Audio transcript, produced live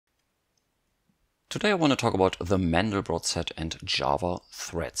Today I want to talk about the Mandelbrot set and Java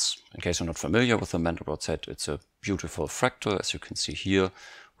threads. In case you're not familiar with the Mandelbrot set, it's a beautiful fractal. As you can see here,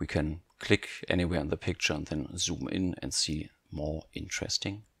 we can click anywhere in the picture and then zoom in and see more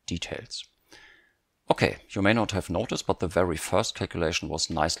interesting details. Okay, you may not have noticed, but the very first calculation was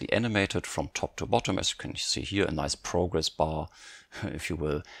nicely animated from top to bottom. As you can see here, a nice progress bar, if you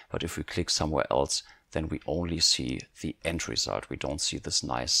will. But if we click somewhere else, then we only see the end result. We don't see this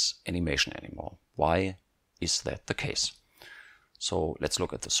nice animation anymore. Why is that the case? So let's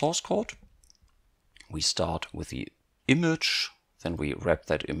look at the source code. We start with the image, then we wrap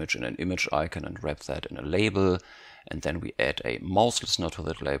that image in an image icon and wrap that in a label, and then we add a mouse listener to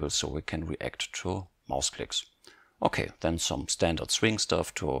that label so we can react to mouse clicks. Okay, then some standard swing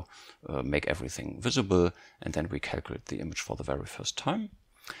stuff to make everything visible, and then we calculate the image for the very first time.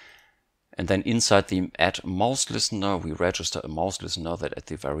 And then inside the add mouse listener, we register a mouse listener that at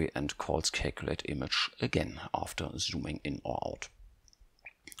the very end calls calculate image again after zooming in or out.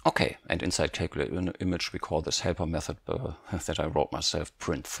 Okay, and inside calculate image, we call this helper method that I wrote myself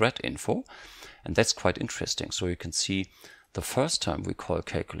print thread info. And that's quite interesting. So you can see the first time we call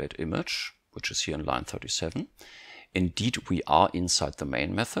calculate image, which is here in line 37, indeed we are inside the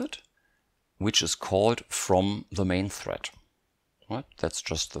main method, which is called from the main thread. Right? That's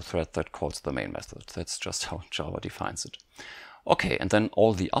just the thread that calls the main method. That's just how Java defines it. Okay, and then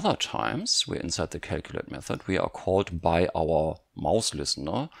all the other times we're inside the calculate method, we are called by our mouse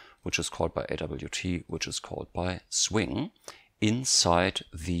listener, which is called by AWT, which is called by swing, inside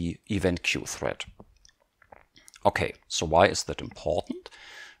the EventQueue thread. Okay, so why is that important?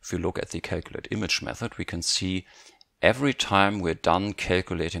 If you look at the calculate image method, we can see every time we're done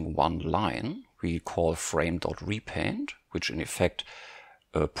calculating one line, we call frame.repaint, which in effect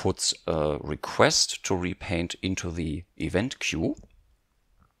puts a request to repaint into the event queue.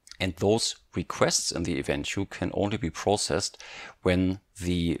 And those requests in the event queue can only be processed when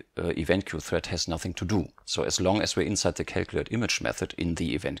the event queue thread has nothing to do. So as long as we're inside the calculate image method in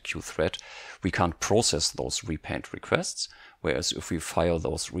the event queue thread, we can't process those repaint requests. Whereas if we fire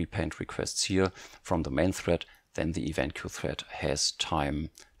those repaint requests here from the main thread, then the event queue thread has time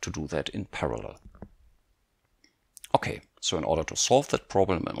to do that in parallel. Okay, so in order to solve that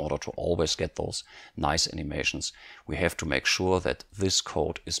problem, in order to always get those nice animations, we have to make sure that this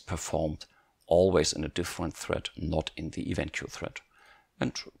code is performed always in a different thread, not in the event queue thread.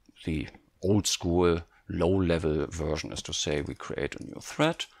 And the old school low-level version is to say we create a new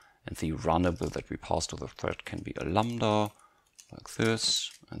thread, and the runnable that we pass to the thread can be a lambda, like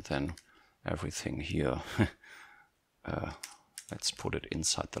this, and then everything here, let's put it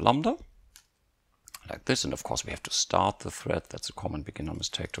inside the lambda. Like this, and of course we have to start the thread. That's a common beginner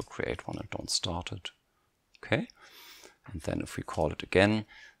mistake, to create one and don't start it. Okay, and then if we call it again,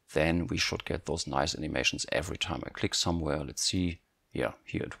 then we should get those nice animations every time I click somewhere. Let's see, yeah,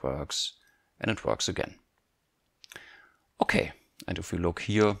 here it works, and it works again. Okay, and if we look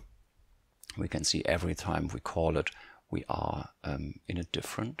here, we can see every time we call it, we are in a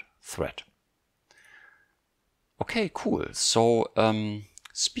different thread. Okay, cool. So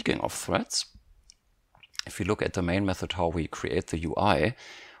speaking of threads, if you look at the main method, how we create the UI,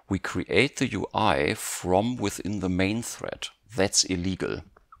 we create the UI from within the main thread. That's illegal.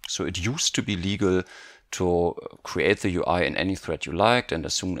 So it used to be legal to create the UI in any thread you liked, and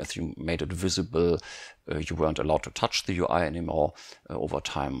as soon as you made it visible, you weren't allowed to touch the UI anymore. Over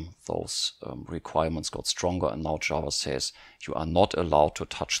time, those requirements got stronger, and now Java says you are not allowed to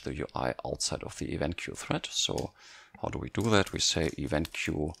touch the UI outside of the EventQueue thread. So how do we do that? We say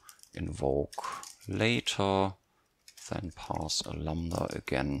EventQueue invoke later, then pass a lambda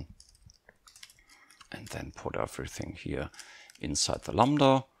again, and then put everything here inside the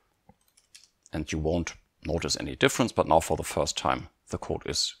lambda. And you won't notice any difference, but now for the first time the code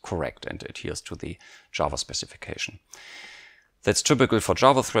is correct and adheres to the Java specification. That's typical for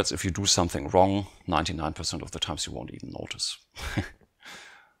Java threads. If you do something wrong, 99% of the times you won't even notice.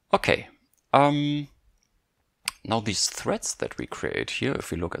 Okay. Now these threads that we create here,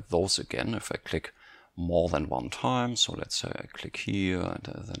 if we look at those again, if I click more than one time, so let's say I click here and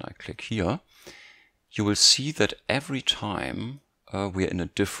then I click here, you will see that every time we're in a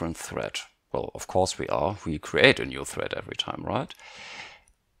different thread. Well, of course we are. We create a new thread every time, right?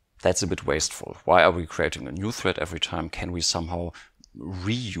 That's a bit wasteful. Why are we creating a new thread every time? Can we somehow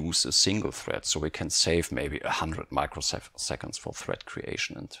reuse a single thread so we can save maybe 100 microseconds for thread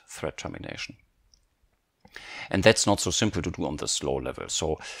creation and thread termination? And that's not so simple to do on this low level.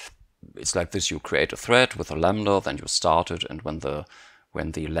 So it's like this: you create a thread with a lambda, then you start it, and when the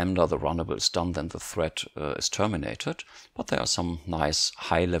when the lambda, the runnable, is done, then the thread is terminated. But there are some nice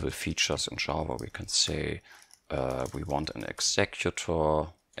high-level features in Java. We can say we want an executor,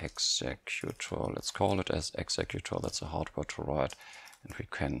 let's call it as executor, that's a hard word to write, and we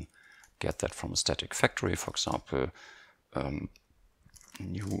can get that from a static factory, for example,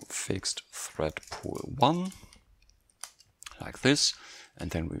 new fixed thread pool 1, like this,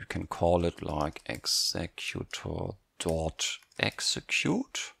 and then we can call it like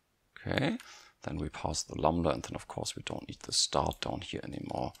executor.execute. Okay, then we pass the lambda, and then of course we don't need the start down here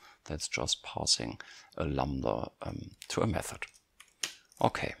anymore. That's just passing a lambda to a method.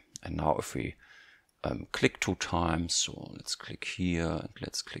 Okay, and now if we click 2 times, so let's click here and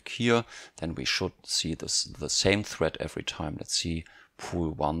let's click here, then we should see this, the same thread every time. Let's see,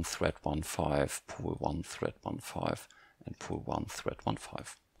 pool 1 thread 1.5, pool 1 thread 1.5, and pool 1 thread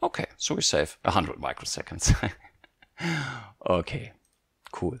 1.5. Okay, so we save 100 microseconds. Okay,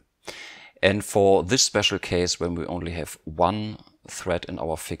 cool. And for this special case, when we only have 1 thread in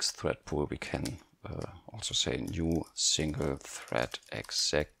our fixed thread pool, we can also say new single thread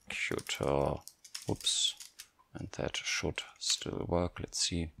executor. Oops, and that should still work. Let's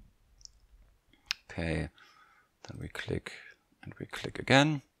see. Okay, then we click and we click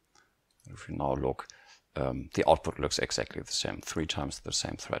again. If we now look, the output looks exactly the same, 3 times the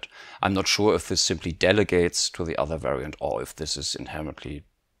same thread. I'm not sure if this simply delegates to the other variant or if this is inherently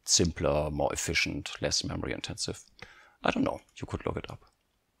simpler, more efficient, less memory intensive. I don't know, you could look it up.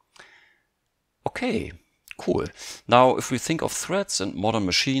 Okay, cool. Now, if we think of threads and modern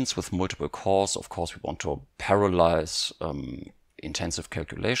machines with multiple cores, of course, we want to parallelize intensive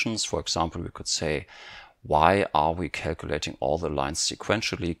calculations. For example, we could say, why are we calculating all the lines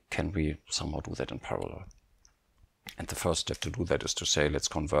sequentially? Can we somehow do that in parallel? And the first step to do that is to say, let's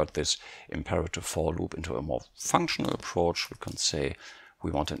convert this imperative for loop into a more functional approach. We can say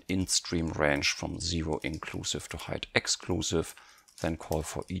we want an in-stream range from 0 inclusive to height exclusive, then call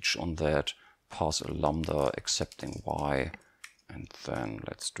for each on that, pass a lambda accepting y, and then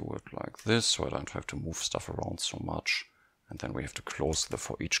let's do it like this, so I don't have to move stuff around so much. And then we have to close the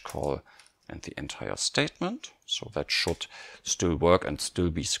for each call and the entire statement. So that should still work and still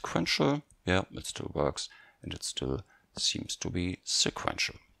be sequential. Yeah, it still works, and it still seems to be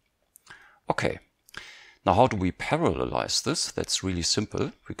sequential. Okay, now how do we parallelize this? That's really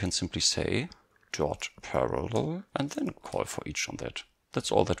simple. We can simply say dot parallel and then call for each on that.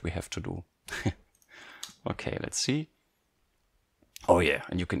 That's all that we have to do. Okay, let's see. Oh yeah,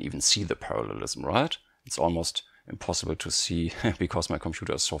 and you can even see the parallelism, right? It's almost impossible to see because my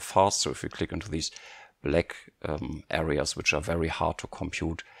computer is so fast. So if we click into these black areas, which are very hard to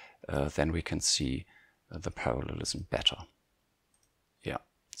compute, then we can see the parallelism better. Yeah,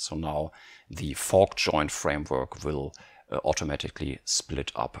 so now the fork join framework will automatically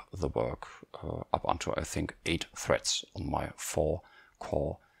split up the work up onto, I think, 8 threads on my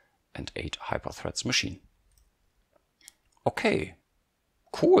 4-core and 8 hyperthreads machine. Okay,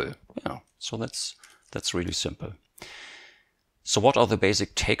 cool. Yeah, so that's really simple. So what are the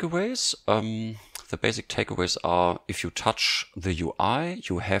basic takeaways? The basic takeaways are, if you touch the UI,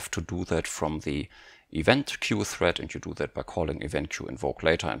 you have to do that from the EventQueue thread, and you do that by calling EventQueue invoke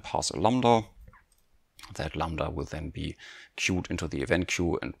later and pass a lambda. That lambda will then be queued into the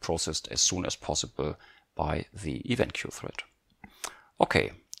EventQueue and processed as soon as possible by the EventQueue thread.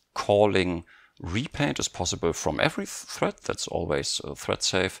 Okay. Calling repaint is possible from every thread. That's always thread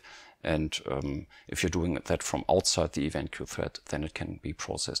safe. And if you're doing that from outside the EventQueue thread, then it can be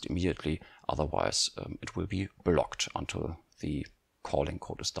processed immediately. Otherwise, it will be blocked until the calling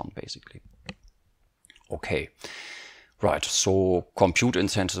code is done, basically. Okay, right. So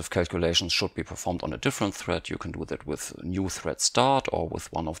compute-intensive calculations should be performed on a different thread. You can do that with new thread start or with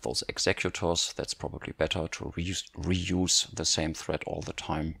one of those executors. That's probably better to reuse the same thread all the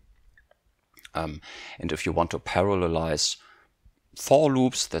time. And if you want to parallelize for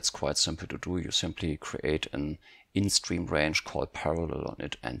loops, that's quite simple to do. You simply create an in-stream range called parallel on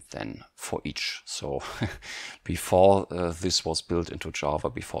it and then for each. So before this was built into Java,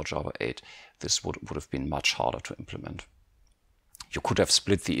 before Java 8, this would have been much harder to implement. You could have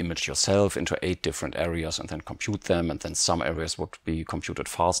split the image yourself into 8 different areas and then compute them, and then some areas would be computed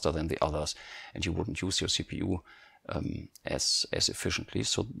faster than the others, and you wouldn't use your CPU as efficiently.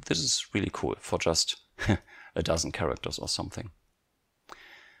 So this is really cool for just a dozen characters or something.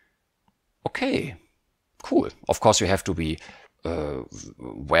 Okay, cool. Of course, you have to be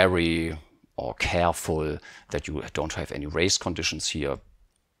wary or careful that you don't have any race conditions here.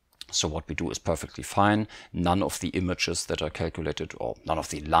 So what we do is perfectly fine. None of the images that are calculated, or none of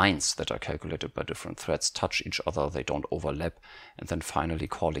the lines that are calculated by different threads touch each other, they don't overlap. And then finally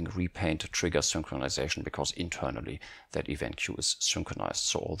calling repaint triggers synchronization, because internally that event queue is synchronized.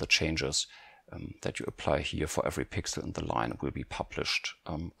 So all the changes that you apply here for every pixel in the line will be published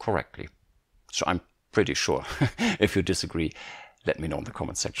correctly. So I'm pretty sure. If you disagree, let me know in the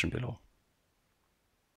comment section below.